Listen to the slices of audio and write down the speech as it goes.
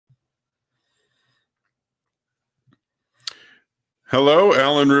Hello,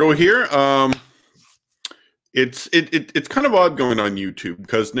 Alan Rowe here. It's kind of odd going on YouTube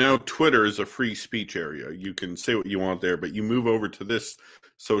because now Twitter is a free speech area. You can say what you want there, but you move over to this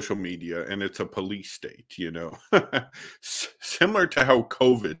social media and it's a police state, Similar to how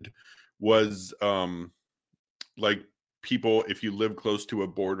COVID was like people, if you live close to a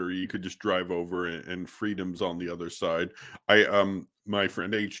border, you could just drive over and freedom's on the other side. My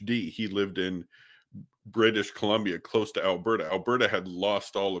friend HD, he lived in British Columbia, close to Alberta. Alberta had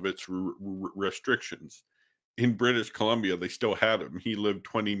lost all of its restrictions. In British Columbia, they still had him. He lived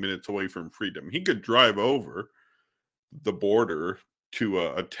 20 minutes away from freedom. He could drive over the border to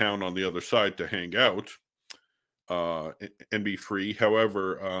a town on the other side to hang out and be free.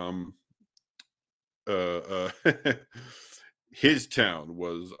 However, his town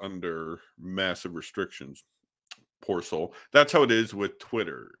was under massive restrictions. Poor soul. That's how it is with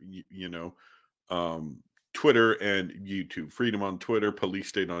Twitter, Twitter and YouTube. Freedom on Twitter, police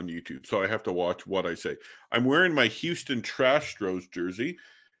state on YouTube. So I have to watch what I say. I'm wearing my Houston Trastros jersey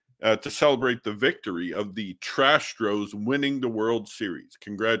to celebrate the victory of the Trastros winning the World Series.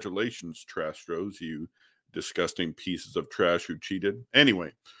 Congratulations, Trastros, you disgusting pieces of trash who cheated.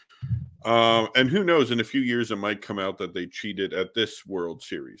 Anyway, and who knows, in a few years it might come out that they cheated at this World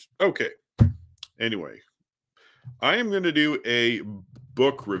Series. Okay. Anyway, I am going to do a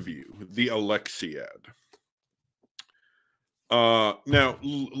book review, the Alexiad. Now,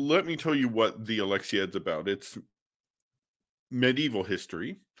 let me tell you what the Alexiad's about. It's medieval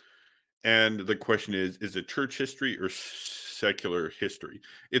history. And the question is it church history or secular history?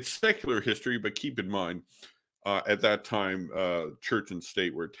 It's secular history, but keep in mind, at that time, church and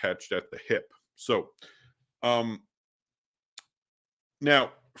state were attached at the hip. So,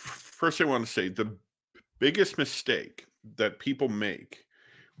 now, first I want to say the biggest mistake that people make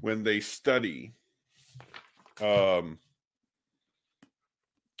when they study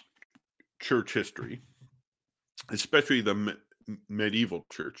church history, especially the medieval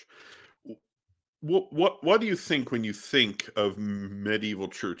church. What do you think when you think of medieval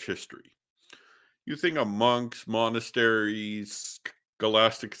church history? You think of monks, monasteries,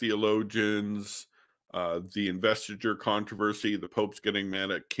 scholastic theologians, the investiture controversy, the popes getting mad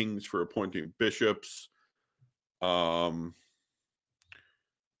at kings for appointing bishops,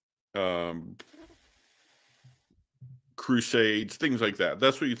 crusades, things like that.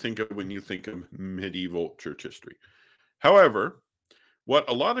 That's what you think of when you think of medieval church history. However, what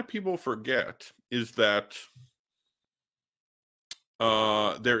a lot of people forget is that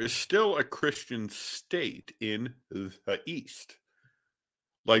there is still a Christian state in the East.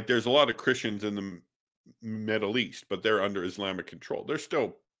 Like, there's a lot of Christians in the Middle East, but they're under Islamic control. They're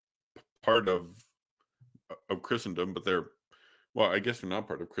still part of Christendom, but well, I guess they're not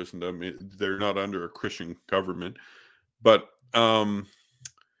part of Christendom. They're not under a Christian government, but they're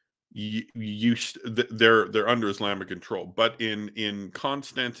under Islamic control. But in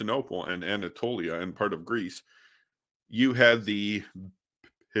Constantinople and Anatolia and part of Greece, you had the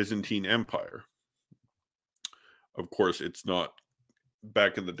Byzantine Empire. Of course, it's not,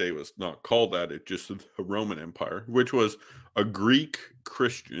 back in the day, was not called that. It just the Roman Empire, which was a Greek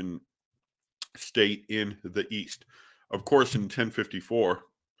Christian state in the East. Of course, in 1054,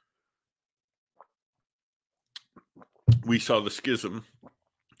 we saw the schism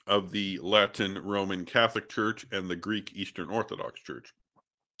of the Latin Roman Catholic Church and the Greek Eastern Orthodox Church.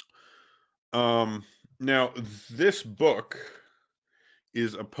 Now, this book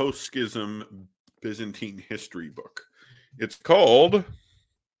is a post-schism Byzantine history book. It's called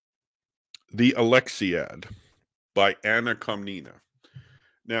The Alexiad by Anna Komnene.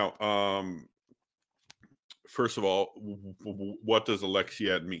 Now, first of all, what does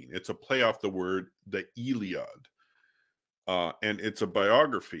Alexiad mean? It's a play off the word, the Iliad. And it's a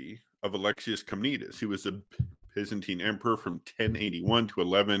biography of Alexius Komnenos. He was a Byzantine emperor from 1081 to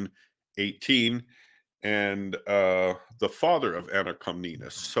 1118, and the father of Anna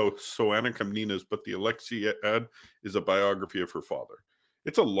Komnenos. So Anna Komnenos, but the Alexiad is a biography of her father.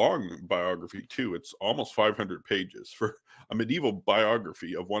 It's a long biography, too. It's almost 500 pages. For a medieval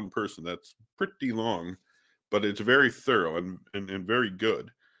biography of one person, that's pretty long, but it's very thorough and very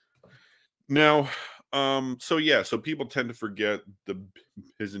good. Now, so people tend to forget the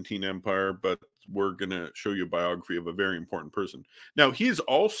Byzantine Empire, but we're going to show you a biography of a very important person. Now, he is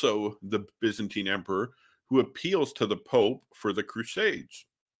also the Byzantine emperor who appeals to the Pope for the Crusades.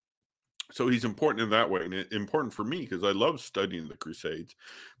 So he's important in that way, and important for me because I love studying the Crusades.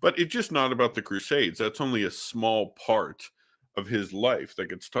 But it's just not about the Crusades. That's only a small part of his life that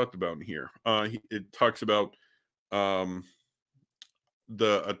gets talked about in here. It talks about the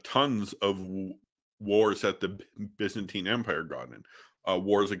tons of wars that the Byzantine Empire got in,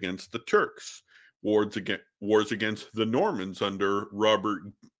 wars against the Turks, wars against the Normans under Robert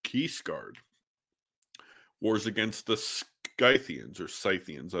Guiscard, wars against the Scythians or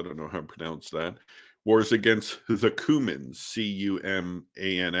Scythians, I don't know how to pronounce that, wars against the Cumans,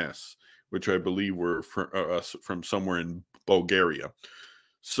 Cumans, which I believe were from somewhere in Bulgaria.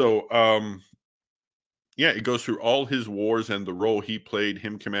 So, yeah, it goes through all his wars and the role he played,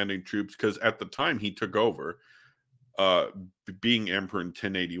 him commanding troops, because at the time he took over, being emperor in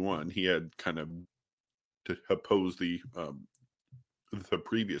 1081, he had kind of to oppose the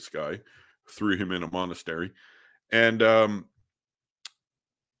previous guy, threw him in a monastery, and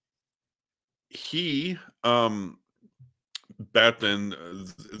he back then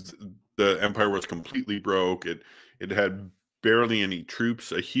the empire was completely broke. It had barely any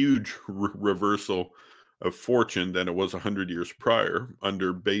troops, a huge reversal of fortune than it was 100 years prior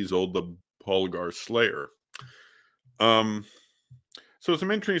under Basil the Bulgar Slayer. So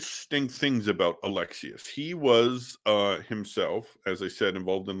some interesting things about Alexius. He was himself, as I said,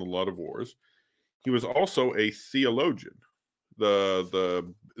 involved in a lot of wars. He was also a theologian.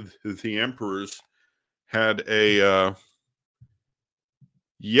 The emperors had a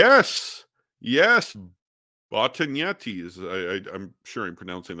yes, Botagnetti I'm sure I'm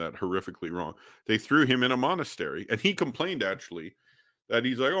pronouncing that horrifically wrong. They threw him in a monastery, and he complained actually that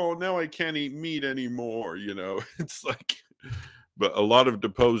he's like, oh, now I can't eat meat anymore. It's like, but a lot of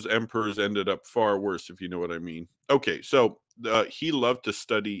deposed emperors ended up far worse, if you know what I mean. Okay, so he loved to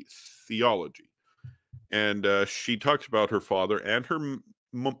study theology, and she talks about her father and her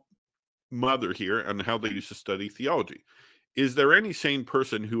mother here and how they used to study theology. Is there any sane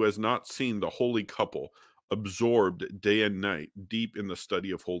person who has not seen the holy couple absorbed day and night deep in the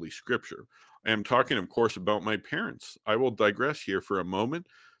study of Holy Scripture? I am talking, of course, about my parents. I will digress here for a moment.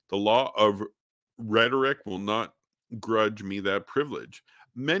 The law of rhetoric will not grudge me that privilege.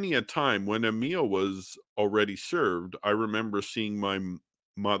 Many a time when a meal was already served, I remember seeing my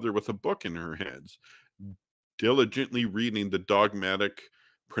mother with a book in her hands, diligently reading the dogmatic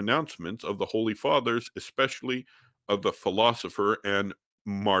pronouncements of the Holy Fathers, especially of the philosopher and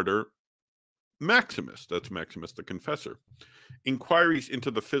martyr Maximus. That's Maximus the Confessor. Inquiries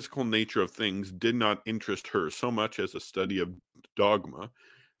into the physical nature of things did not interest her so much as a study of dogma,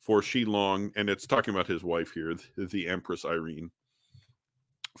 for she longed, and it's talking about his wife here, the Empress Irene,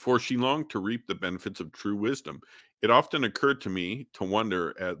 for she longed to reap the benefits of true wisdom. It often occurred to me to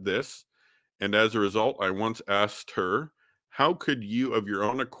wonder at this, and as a result, I once asked her, how could you of your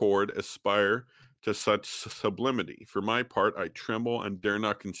own accord aspire to such sublimity? For my part, I tremble and dare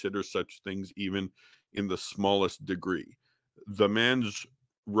not consider such things even in the smallest degree. The man's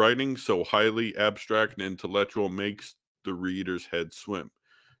writing so highly abstract and intellectual makes the reader's head swim.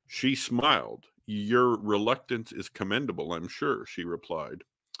 She smiled. Your reluctance is commendable, I'm sure, she replied.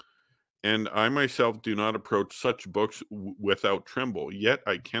 And I myself do not approach such books without tremble, yet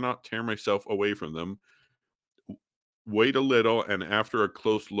I cannot tear myself away from them. Wait a little, and after a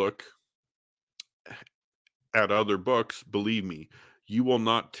close look at other books, believe me, you will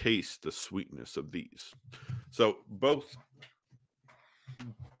not taste the sweetness of these. So both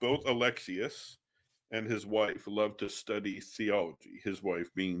Alexius and his wife loved to study theology, his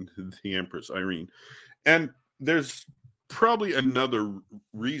wife being the Empress Irene. And there's probably another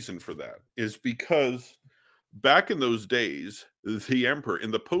reason for that, is because back in those days, the emperor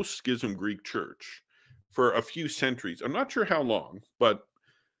in the post-schism Greek church, for a few centuries, I'm not sure how long, but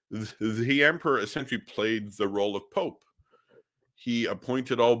the emperor essentially played the role of pope. He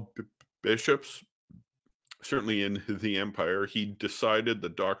appointed all bishops, certainly in the empire. He decided the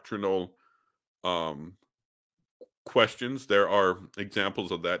doctrinal questions. There are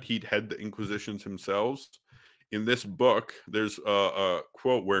examples of that. He'd head the inquisitions himself. In this book, there's a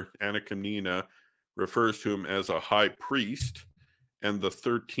quote where Komnene refers to him as a high priest and the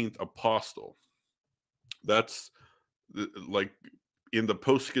 13th apostle. That's like in the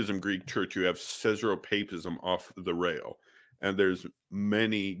post-schism Greek church, you have Caesaropapism off the rail. And there's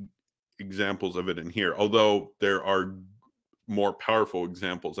many examples of it in here, although there are more powerful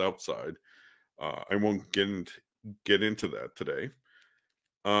examples outside. I won't get into that today.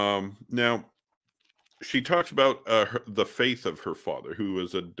 Now, she talks about the faith of her father, who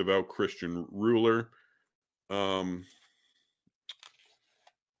was a devout Christian ruler.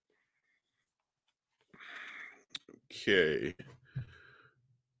 Okay.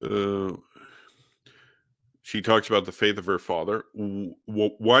 She talks about the faith of her father.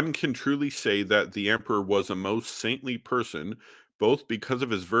 One can truly say that the emperor was a most saintly person, both because of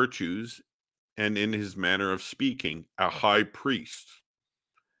his virtues and in his manner of speaking, a high priest.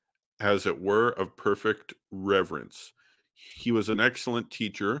 as it were, of perfect reverence. He was an excellent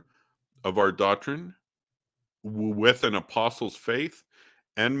teacher of our doctrine, with an apostle's faith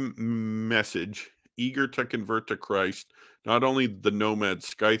and message, eager to convert to Christ not only the nomad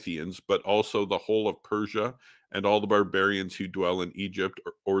Scythians, but also the whole of Persia and all the barbarians who dwell in Egypt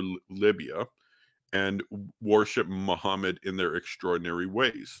or Libya, and worship Muhammad in their extraordinary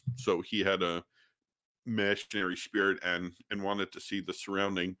ways. So he had a missionary spirit and wanted to see the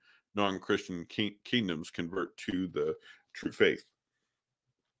surrounding non-Christian kingdoms convert to the true faith.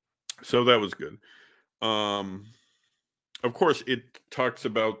 So that was good. Of course, it talks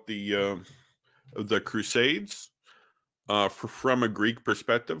about the Crusades from a Greek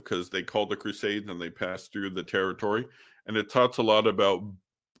perspective, because they called the Crusades and they passed through the territory. And it talks a lot about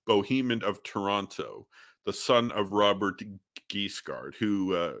Bohemond of Taranto, the son of Robert Guiscard,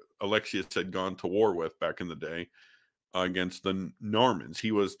 who Alexius had gone to war with back in the day against the Normans.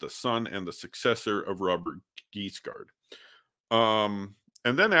 He was the son and the successor of Robert Guiscard. And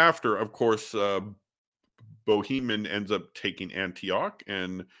then after, of course, Bohemond ends up taking Antioch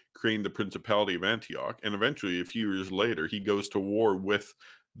and creating the Principality of Antioch. And eventually, a few years later, he goes to war with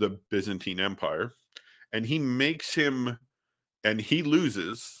the Byzantine Empire. And he makes him, and he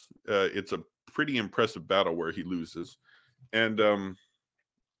loses. It's a pretty impressive battle where he loses. And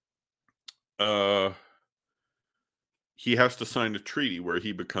he has to sign a treaty where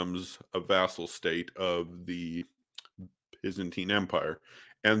he becomes a vassal state of the Byzantine Empire.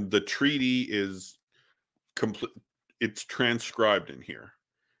 And the treaty is complete. It's transcribed in here,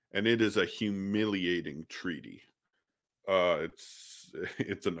 and it is a humiliating treaty.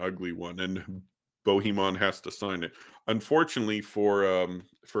 It's an ugly one, and Bohemond has to sign it. Unfortunately for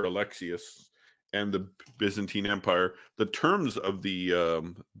Alexius and the Byzantine Empire, the terms of the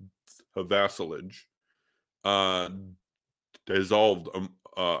vassalage dissolved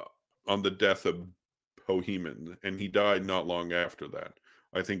on the death of Bohemond, and he died not long after that.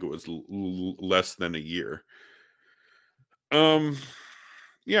 I think it was less than a year.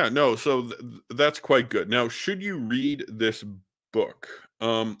 Yeah, no, so that's quite good. Now, should you read this book?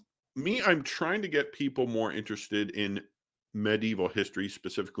 I'm trying to get people more interested in medieval history,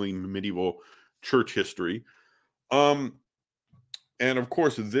 specifically medieval church history. And of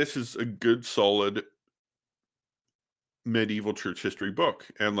course, this is a good, solid medieval church history book,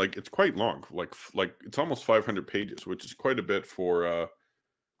 and like it's quite long, like it's almost 500 pages, which is quite a bit for a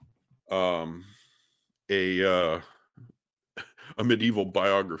medieval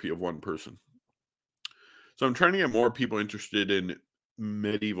biography of one person. So I'm trying to get more people interested in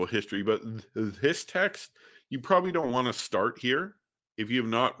medieval history, but this text, you probably don't want to start here if you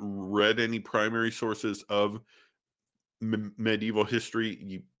have not read any primary sources of medieval history.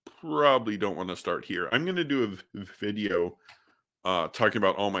 You probably don't want to start here. I'm going to do a video talking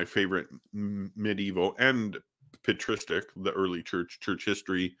about all my favorite medieval and patristic, the early church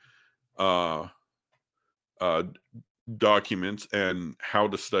history documents, and how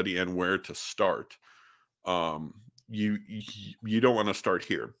to study and where to start. You don't want to start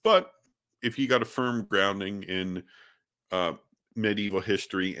here, but if you got a firm grounding in medieval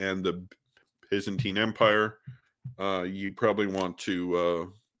history and the Byzantine Empire, you probably want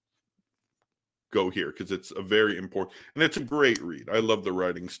to go here, because it's a very important, and it's a great read. I love the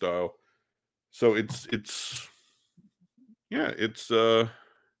writing style. So it's a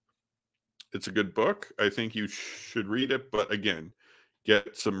good book. I think you should read it, but again,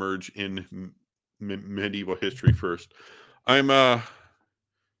 get submerged in medieval history first. I'm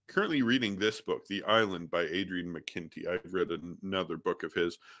currently reading this book, The Island by Adrian McKinty. I've read another book of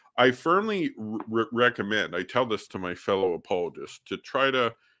his. I firmly recommend, I tell this to my fellow apologists, to try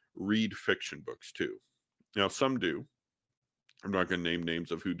to read fiction books too. Now, some do. I'm not going to name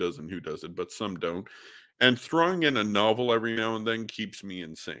names of who does and who doesn't, but some don't. And throwing in a novel every now and then keeps me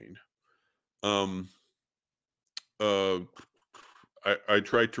insane. I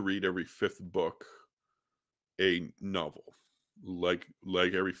try to read every fifth book a novel. Like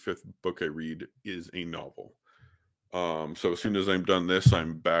every fifth book I read is a novel. So as soon as I'm done this,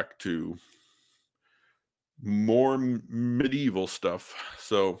 I'm back to more medieval stuff.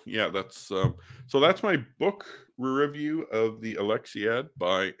 So yeah, that's my book review of the Alexiad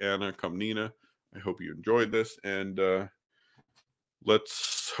by Anna Komnene. I hope you enjoyed this, and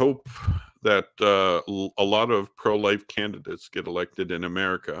let's hope that a lot of pro-life candidates get elected in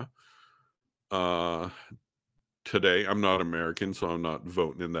America today. I'm not American, so I'm not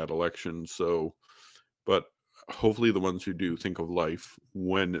voting in that election. So, but hopefully the ones who do think of life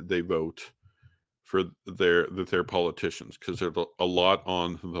when they vote for their politicians, because there's a lot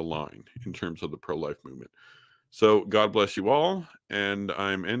on the line in terms of the pro-life movement. So God bless you all, and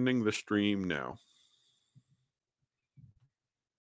I'm ending the stream now.